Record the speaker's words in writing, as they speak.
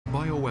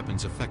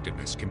bioweapons'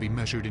 effectiveness can be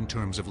measured in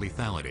terms of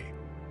lethality,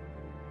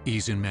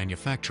 ease in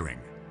manufacturing,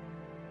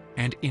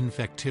 and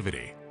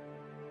infectivity.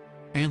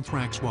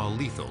 Anthrax, while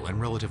lethal and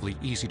relatively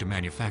easy to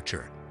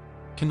manufacture,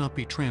 cannot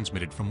be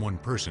transmitted from one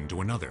person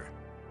to another.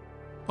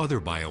 Other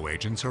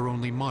bioagents are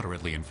only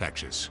moderately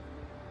infectious,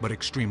 but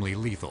extremely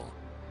lethal,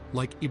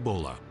 like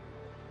Ebola.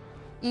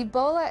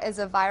 Ebola is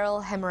a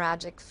viral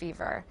hemorrhagic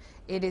fever.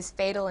 It is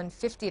fatal in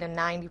 50 to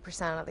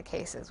 90% of the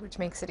cases, which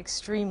makes it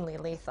extremely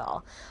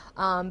lethal.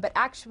 But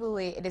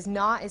actually, it is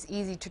not as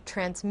easy to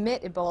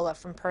transmit Ebola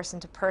from person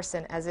to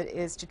person as it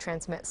is to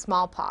transmit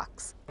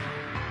smallpox.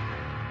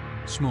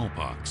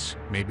 Smallpox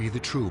may be the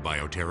true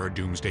bioterror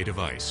doomsday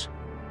device.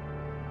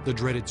 The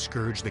dreaded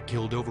scourge that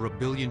killed over 1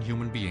 billion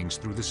human beings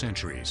through the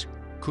centuries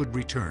could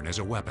return as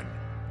a weapon.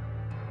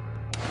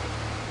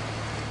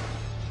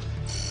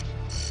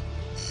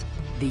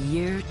 The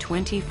year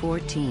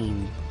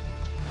 2014.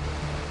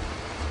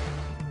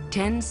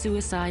 10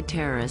 suicide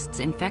terrorists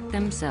infect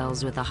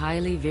themselves with a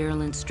highly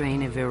virulent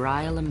strain of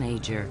variola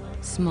major,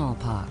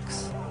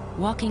 smallpox.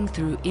 Walking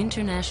through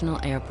international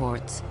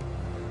airports,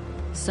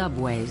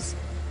 subways,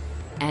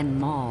 and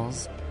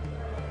malls,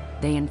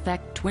 they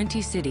infect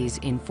 20 cities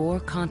in 4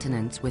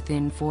 continents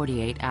within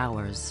 48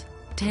 hours.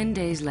 10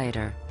 days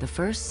later, the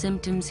first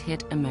symptoms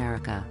hit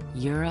America,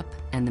 Europe,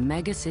 and the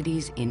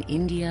megacities in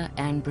India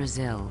and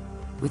Brazil.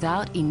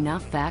 Without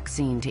enough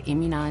vaccine to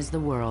immunize the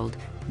world,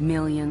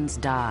 millions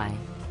die.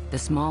 The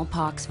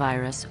smallpox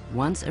virus,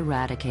 once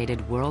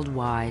eradicated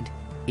worldwide,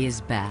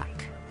 is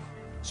back.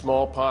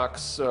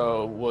 Smallpox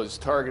was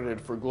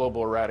targeted for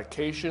global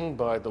eradication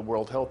by the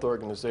World Health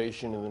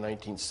Organization in the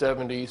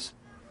 1970s.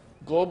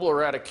 Global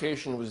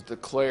eradication was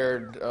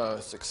declared a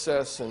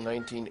success in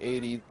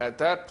 1980. At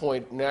that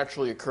point,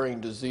 naturally occurring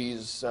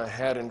disease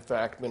had in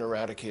fact been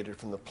eradicated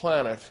from the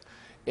planet,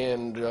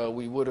 and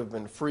we would have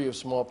been free of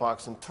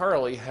smallpox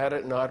entirely had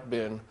it not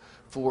been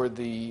for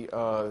the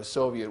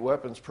Soviet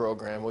weapons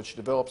program, which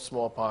developed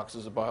smallpox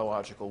as a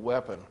biological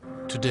weapon.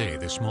 Today,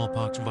 the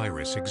smallpox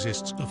virus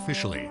exists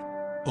officially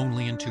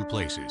only in 2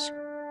 places: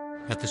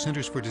 at the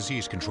Centers for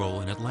Disease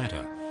Control in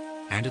Atlanta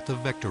and at the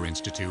Vector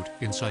Institute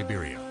in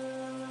Siberia.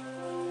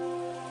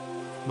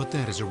 But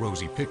that is a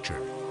rosy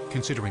picture,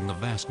 considering the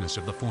vastness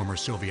of the former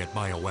Soviet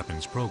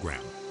bioweapons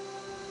program.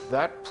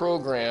 That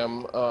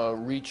program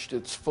reached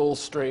its full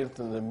strength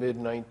in the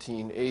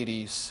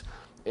mid-1980s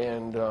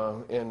and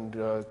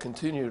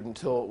continued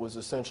until it was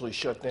essentially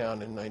shut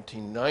down in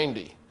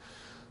 1990.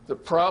 The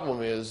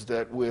problem is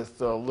that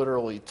with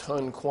literally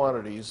ton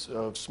quantities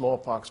of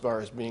smallpox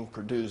virus being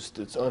produced,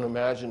 it's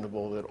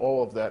unimaginable that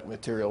all of that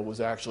material was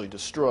actually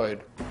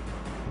destroyed.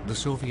 The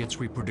Soviets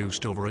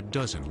reproduced over a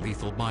dozen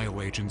lethal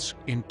bioagents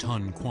in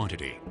ton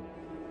quantity,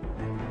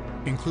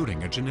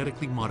 including a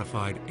genetically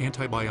modified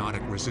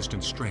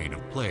antibiotic-resistant strain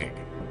of plague.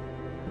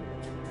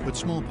 But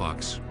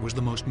smallpox was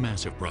the most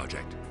massive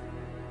project.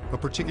 A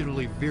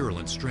particularly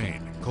virulent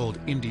strain, called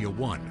India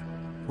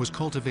 1, was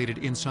cultivated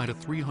inside a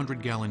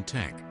 300-gallon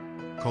tank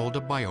called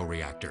a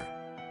bioreactor.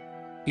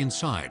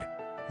 Inside,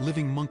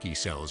 living monkey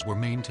cells were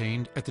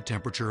maintained at the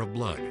temperature of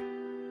blood.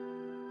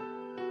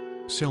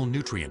 Cell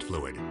nutrient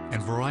fluid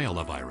and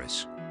variola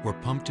virus were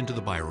pumped into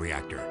the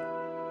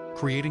bioreactor,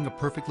 creating a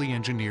perfectly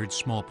engineered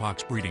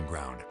smallpox breeding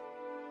ground.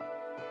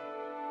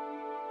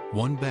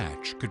 One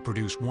batch could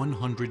produce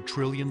 100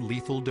 trillion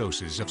lethal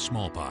doses of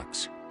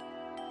smallpox,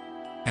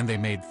 and they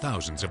made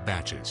thousands of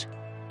batches.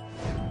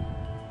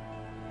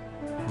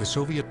 The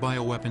Soviet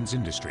bioweapons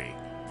industry,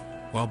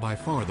 while by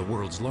far the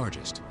world's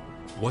largest,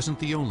 wasn't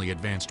the only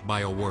advanced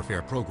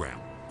biowarfare program.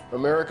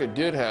 America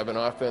did have an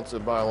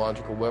offensive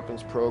biological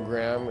weapons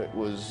program. It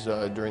was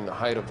during the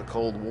height of the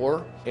Cold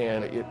War,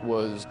 and it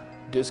was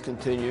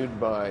discontinued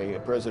by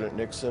President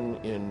Nixon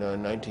in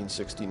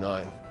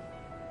 1969.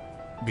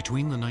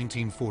 Between the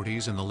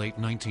 1940s and the late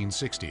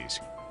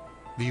 1960s,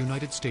 the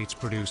United States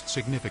produced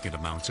significant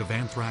amounts of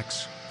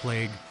anthrax,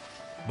 plague,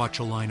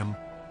 botulinum,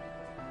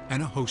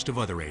 and a host of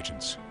other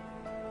agents.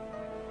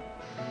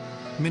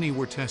 Many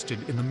were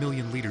tested in the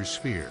million-liter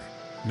sphere,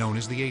 known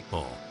as the 8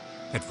 Ball,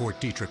 at Fort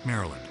Detrick,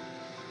 Maryland.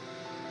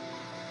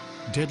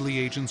 Deadly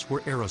agents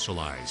were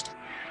aerosolized,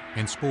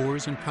 and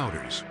spores and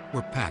powders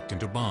were packed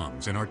into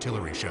bombs and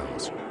artillery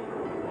shells.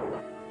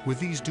 With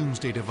these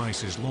doomsday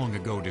devices long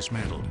ago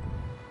dismantled,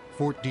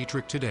 Fort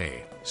Detrick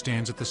today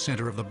stands at the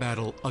center of the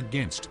battle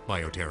against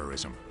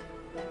bioterrorism.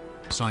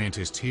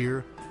 Scientists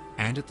here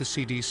and at the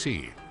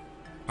CDC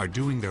are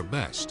doing their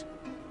best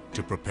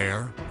to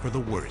prepare for the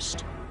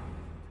worst.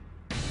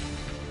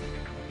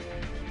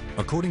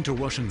 According to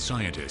Russian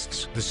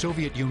scientists, the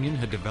Soviet Union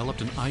had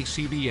developed an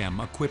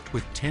ICBM equipped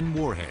with 10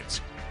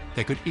 warheads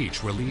that could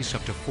each release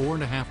up to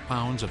 4.5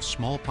 pounds of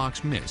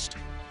smallpox mist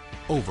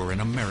over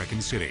an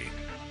American city.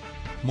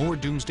 More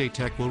doomsday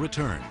tech will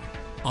return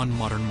on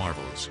Modern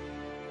Marvels.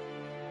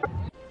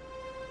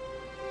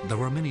 There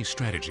are many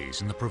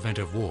strategies in the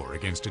preventive war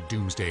against a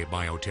doomsday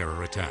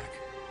bioterror attack.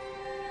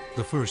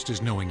 The first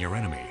is knowing your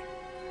enemy,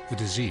 the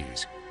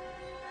disease.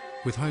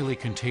 With highly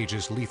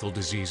contagious lethal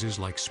diseases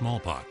like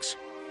smallpox,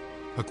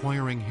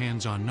 acquiring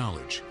hands-on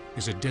knowledge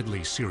is a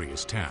deadly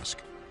serious task.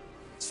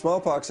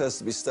 Smallpox has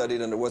to be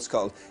studied under what's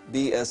called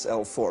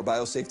BSL-4,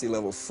 Biosafety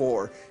Level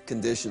 4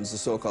 conditions, the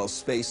so-called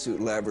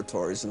spacesuit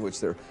laboratories, in which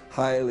they're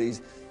highly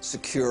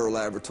secure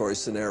laboratory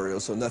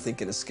scenarios, so nothing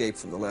can escape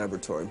from the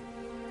laboratory.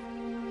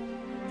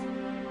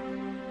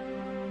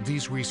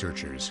 These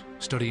researchers,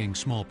 studying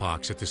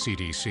smallpox at the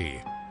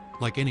CDC,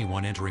 like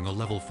anyone entering a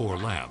Level 4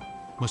 lab,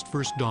 must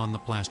first don the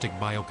plastic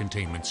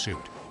biocontainment suit,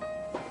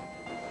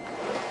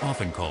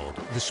 often called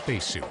the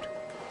spacesuit.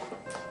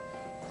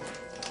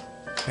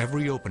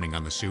 Every opening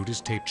on the suit is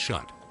taped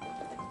shut,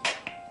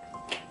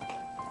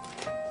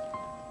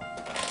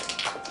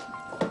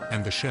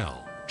 and the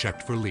shell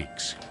checked for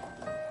leaks.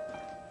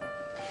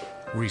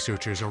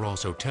 Researchers are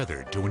also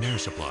tethered to an air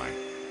supply.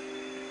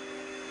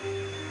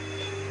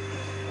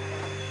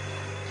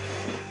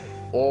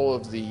 All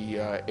of the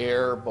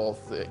air,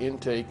 both the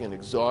intake and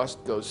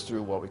exhaust, goes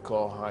through what we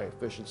call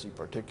high-efficiency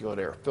particulate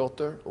air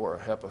filter, or a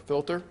HEPA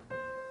filter.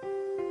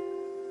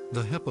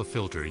 The HEPA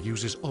filter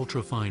uses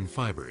ultrafine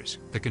fibers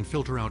that can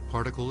filter out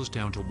particles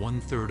down to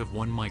 1/3 of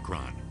 1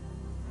 micron,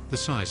 the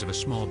size of a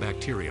small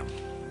bacterium.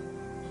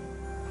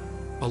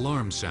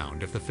 Alarms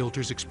sound if the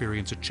filters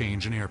experience a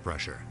change in air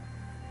pressure.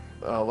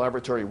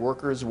 Laboratory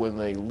workers, when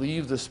they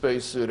leave the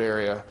spacesuit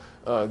area,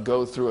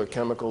 go through a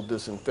chemical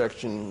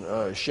disinfection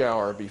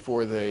shower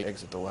before they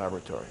exit the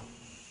laboratory.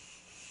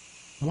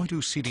 Why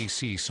do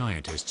CDC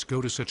scientists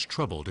go to such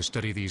trouble to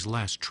study these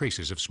last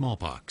traces of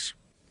smallpox?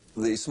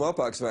 The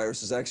smallpox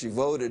virus was actually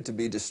voted to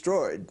be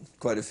destroyed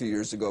quite a few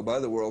years ago by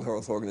the World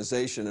Health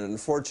Organization, and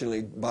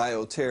unfortunately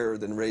bioterror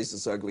then raised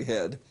its ugly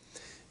head,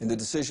 and the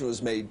decision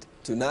was made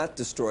to not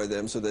destroy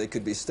them so they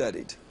could be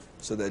studied,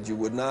 so that you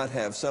would not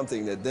have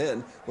something that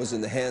then was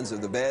in the hands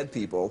of the bad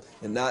people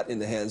and not in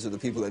the hands of the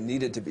people that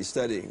needed to be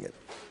studying it.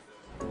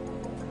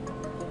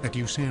 At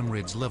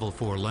USAMRIID's Level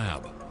 4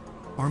 lab,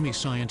 Army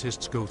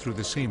scientists go through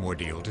the same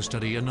ordeal to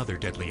study another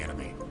deadly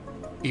enemy,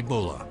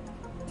 Ebola.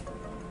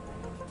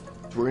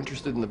 We're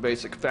interested in the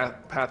basic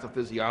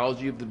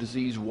pathophysiology of the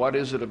disease. What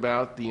is it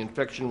about the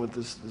infection with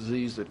this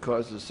disease that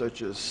causes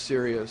such a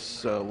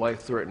serious,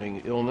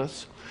 life-threatening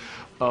illness?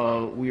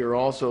 We are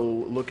also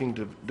looking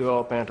to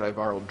develop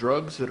antiviral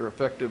drugs that are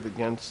effective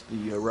against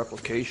the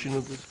replication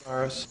of this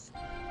virus.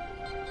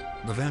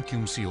 The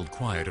vacuum-sealed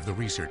quiet of the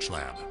research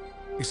lab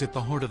is at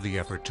the heart of the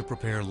effort to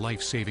prepare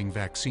life-saving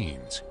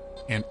vaccines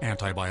and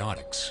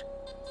antibiotics.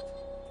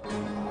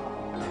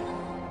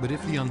 But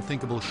if the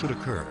unthinkable should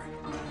occur,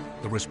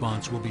 the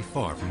response will be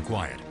far from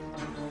quiet.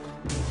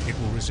 It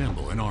will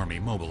resemble an army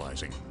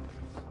mobilizing.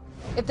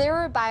 If there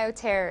were a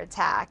bioterror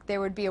attack,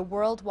 there would be a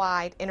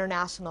worldwide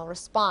international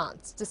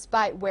response,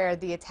 despite where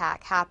the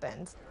attack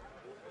happened.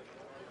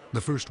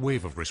 The first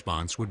wave of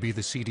response would be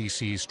the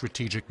CDC's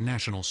Strategic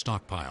National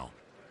Stockpile.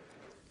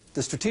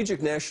 The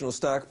Strategic National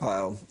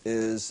Stockpile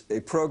is a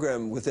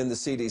program within the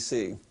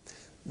CDC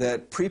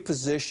that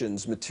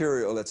prepositions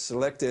material at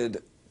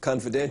selected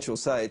confidential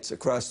sites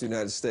across the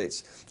United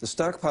States. The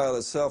stockpile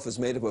itself is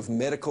made up of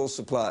medical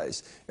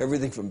supplies,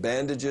 everything from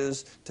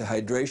bandages to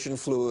hydration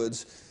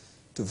fluids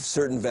to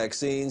certain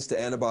vaccines to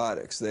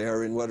antibiotics. They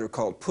are in what are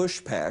called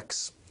push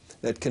packs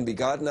that can be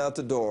gotten out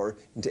the door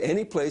into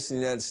any place in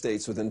the United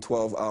States within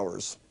 12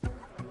 hours.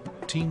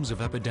 Teams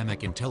of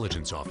epidemic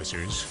intelligence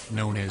officers,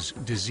 known as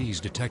disease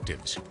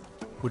detectives,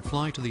 would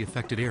fly to the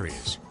affected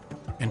areas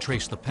and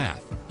trace the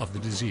path of the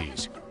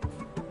disease.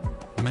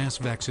 Mass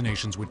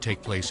vaccinations would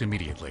take place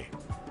immediately.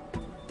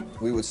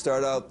 We would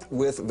start out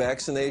with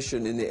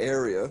vaccination in the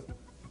area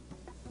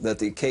that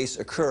the case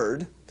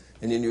occurred,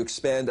 and then you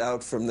expand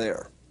out from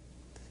there.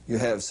 You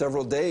have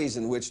several days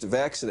in which to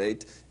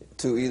vaccinate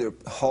to either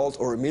halt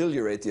or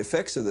ameliorate the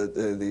effects of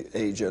the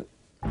agent.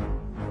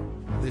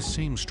 This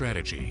same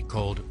strategy,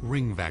 called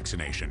ring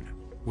vaccination,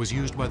 was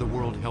used by the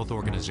World Health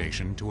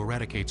Organization to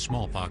eradicate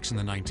smallpox in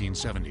the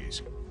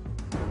 1970s.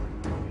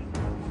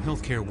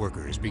 Healthcare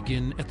workers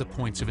begin at the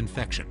points of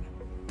infection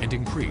and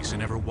increase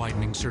in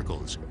ever-widening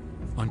circles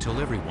until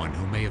everyone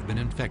who may have been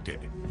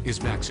infected is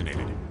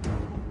vaccinated.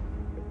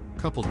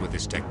 Coupled with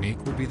this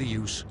technique would be the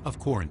use of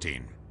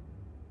quarantine.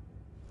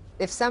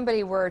 If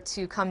somebody were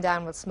to come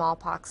down with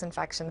smallpox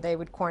infection, they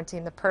would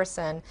quarantine the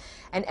person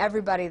and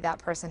everybody that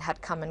person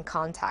had come in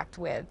contact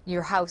with.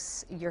 Your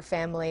house, your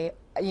family,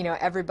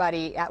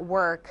 everybody at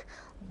work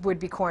would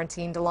be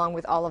quarantined along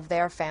with all of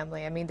their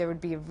family. I mean, there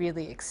would be a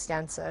really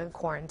extensive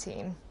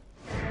quarantine.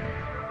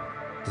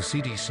 The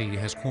CDC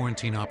has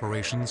quarantine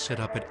operations set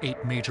up at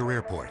 8 major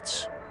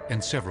airports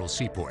and several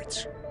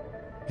seaports.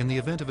 In the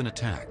event of an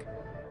attack,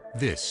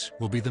 this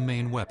will be the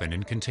main weapon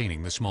in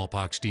containing the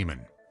smallpox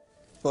demon.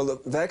 Well,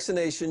 the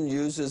vaccination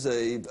uses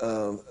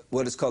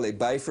what is called a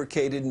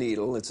bifurcated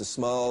needle. It's a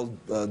small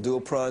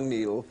dual-prong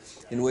needle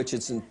in which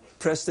it's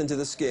pressed into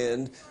the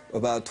skin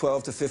about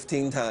 12 to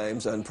 15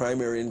 times on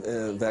primary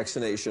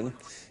vaccination,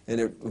 and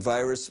the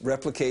virus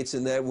replicates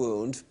in that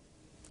wound,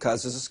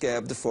 causes a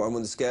scab to form.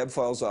 When the scab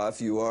falls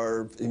off, you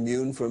are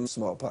immune from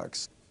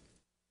smallpox.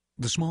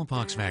 The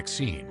smallpox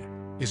vaccine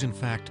is in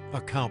fact a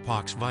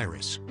cowpox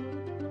virus.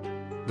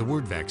 The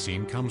word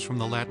vaccine comes from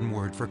the Latin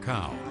word for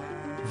cow,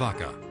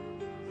 vacca,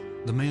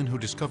 The man who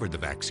discovered the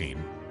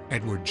vaccine,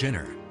 Edward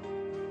Jenner,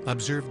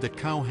 observed that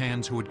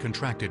cowhands who had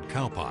contracted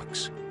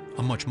cowpox,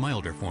 a much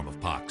milder form of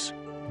pox,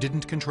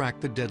 didn't contract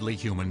the deadly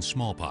human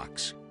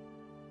smallpox.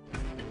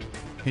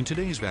 In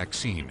today's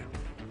vaccine,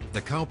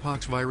 the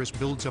cowpox virus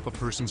builds up a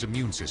person's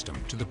immune system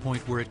to the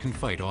point where it can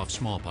fight off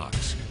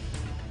smallpox.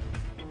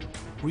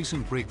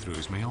 Recent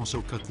breakthroughs may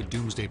also cut the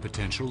doomsday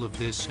potential of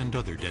this and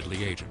other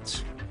deadly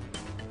agents.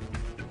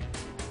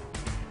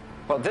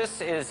 Well,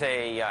 this is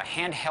a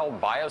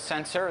handheld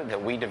biosensor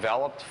that we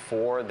developed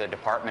for the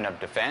Department of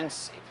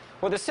Defense.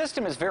 Well, the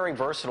system is very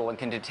versatile and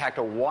can detect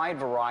a wide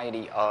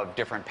variety of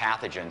different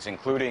pathogens,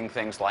 including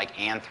things like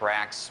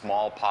anthrax,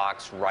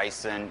 smallpox,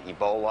 ricin,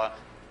 Ebola.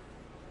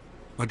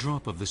 A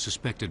drop of the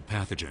suspected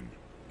pathogen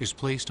is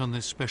placed on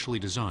this specially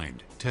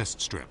designed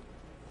test strip,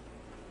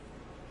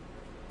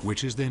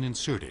 which is then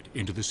inserted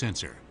into the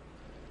sensor.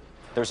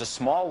 There's a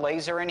small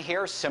laser in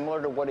here,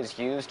 similar to what is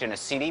used in a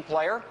CD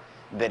player,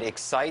 that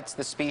excites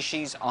the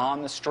species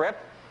on the strip,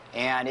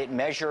 and it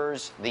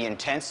measures the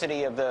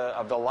intensity of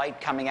the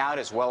light coming out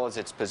as well as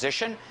its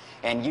position,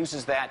 and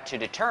uses that to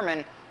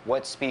determine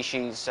what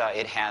species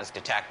it has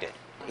detected.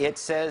 It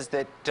says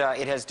that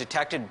it has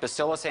detected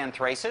Bacillus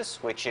anthracis,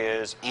 which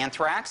is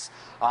anthrax,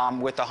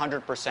 with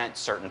 100%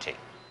 certainty.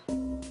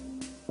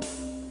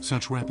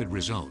 Such rapid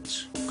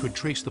results could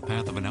trace the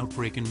path of an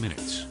outbreak in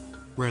minutes,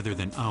 rather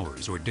than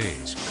hours or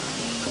days.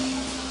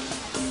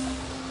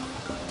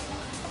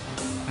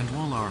 And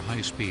while our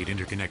high-speed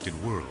interconnected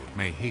world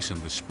may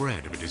hasten the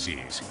spread of a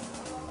disease,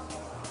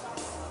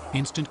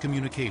 instant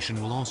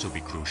communication will also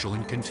be crucial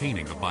in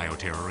containing a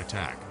bioterror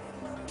attack.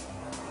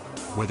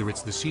 Whether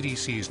it's the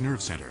CDC's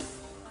Nerve Center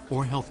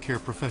or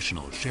healthcare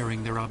professionals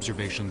sharing their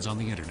observations on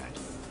the internet.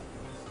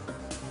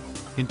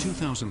 In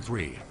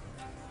 2003,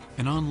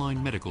 an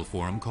online medical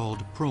forum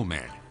called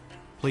ProMed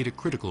played a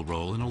critical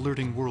role in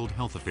alerting World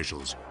Health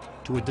officials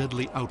to a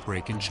deadly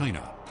outbreak in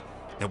China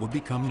that would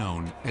become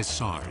known as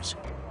SARS.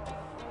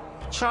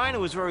 China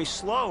was very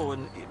slow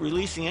in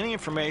releasing any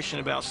information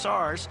about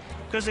SARS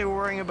because they were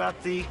worrying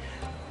about the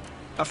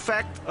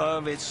effect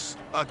of its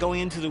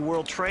going into the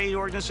World Trade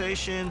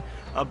Organization,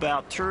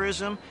 about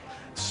tourism,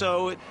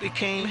 so it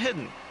became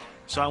hidden.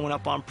 So I went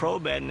up on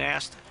ProMed and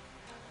asked,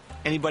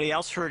 anybody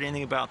else heard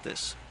anything about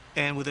this?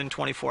 And within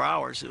 24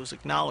 hours, it was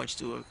acknowledged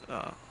to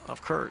have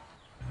occurred.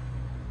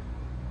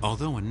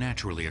 Although a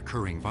naturally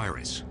occurring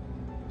virus,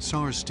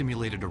 SARS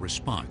stimulated a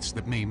response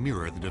that may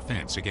mirror the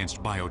defense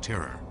against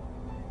bioterror.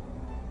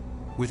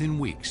 Within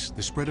weeks,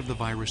 the spread of the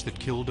virus that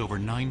killed over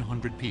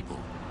 900 people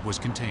was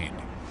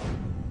contained.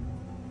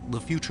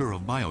 The future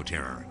of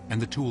bioterror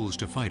and the tools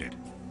to fight it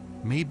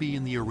may be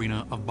in the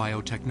arena of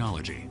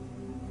biotechnology.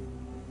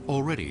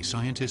 Already,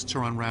 scientists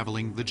are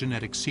unraveling the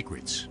genetic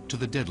secrets to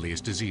the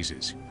deadliest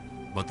diseases,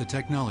 but the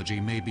technology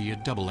may be a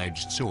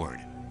double-edged sword.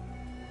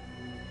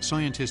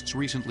 Scientists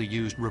recently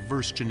used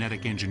reverse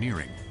genetic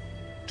engineering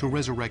to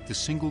resurrect the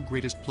single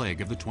greatest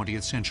plague of the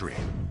 20th century,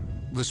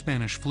 the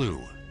Spanish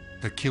flu,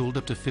 that killed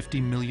up to 50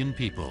 million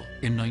people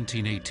in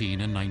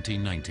 1918 and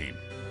 1919.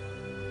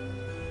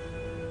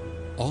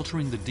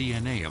 Altering the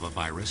DNA of a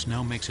virus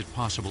now makes it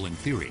possible, in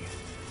theory,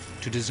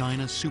 to design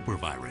a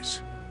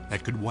supervirus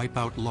that could wipe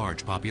out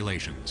large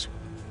populations.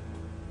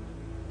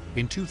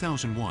 In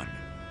 2001,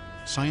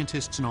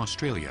 scientists in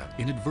Australia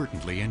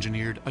inadvertently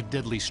engineered a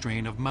deadly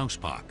strain of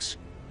mousepox,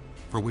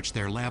 for which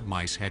their lab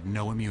mice had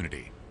no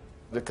immunity.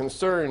 The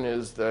concern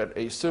is that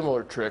a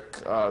similar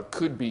trick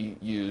could be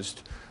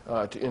used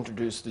to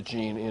introduce the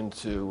gene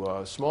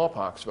into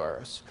smallpox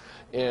virus.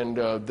 And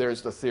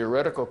there's the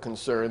theoretical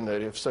concern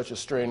that if such a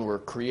strain were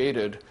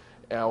created,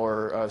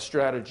 our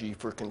strategy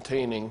for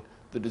containing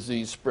the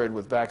disease spread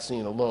with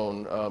vaccine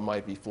alone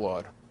might be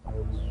flawed.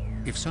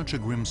 If such a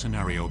grim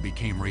scenario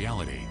became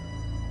reality,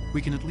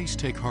 we can at least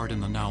take heart in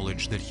the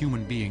knowledge that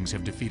human beings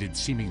have defeated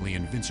seemingly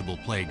invincible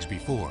plagues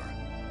before.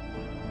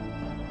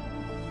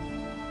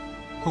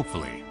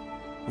 Hopefully,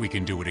 we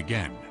can do it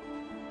again.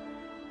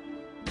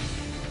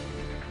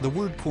 The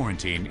word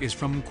quarantine is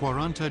from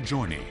 40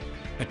 giorni,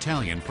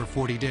 Italian for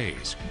 40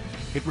 days.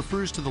 It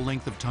refers to the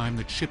length of time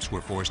that ships were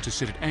forced to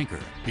sit at anchor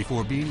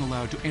before being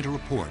allowed to enter a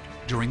port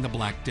during the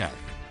Black Death.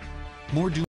 More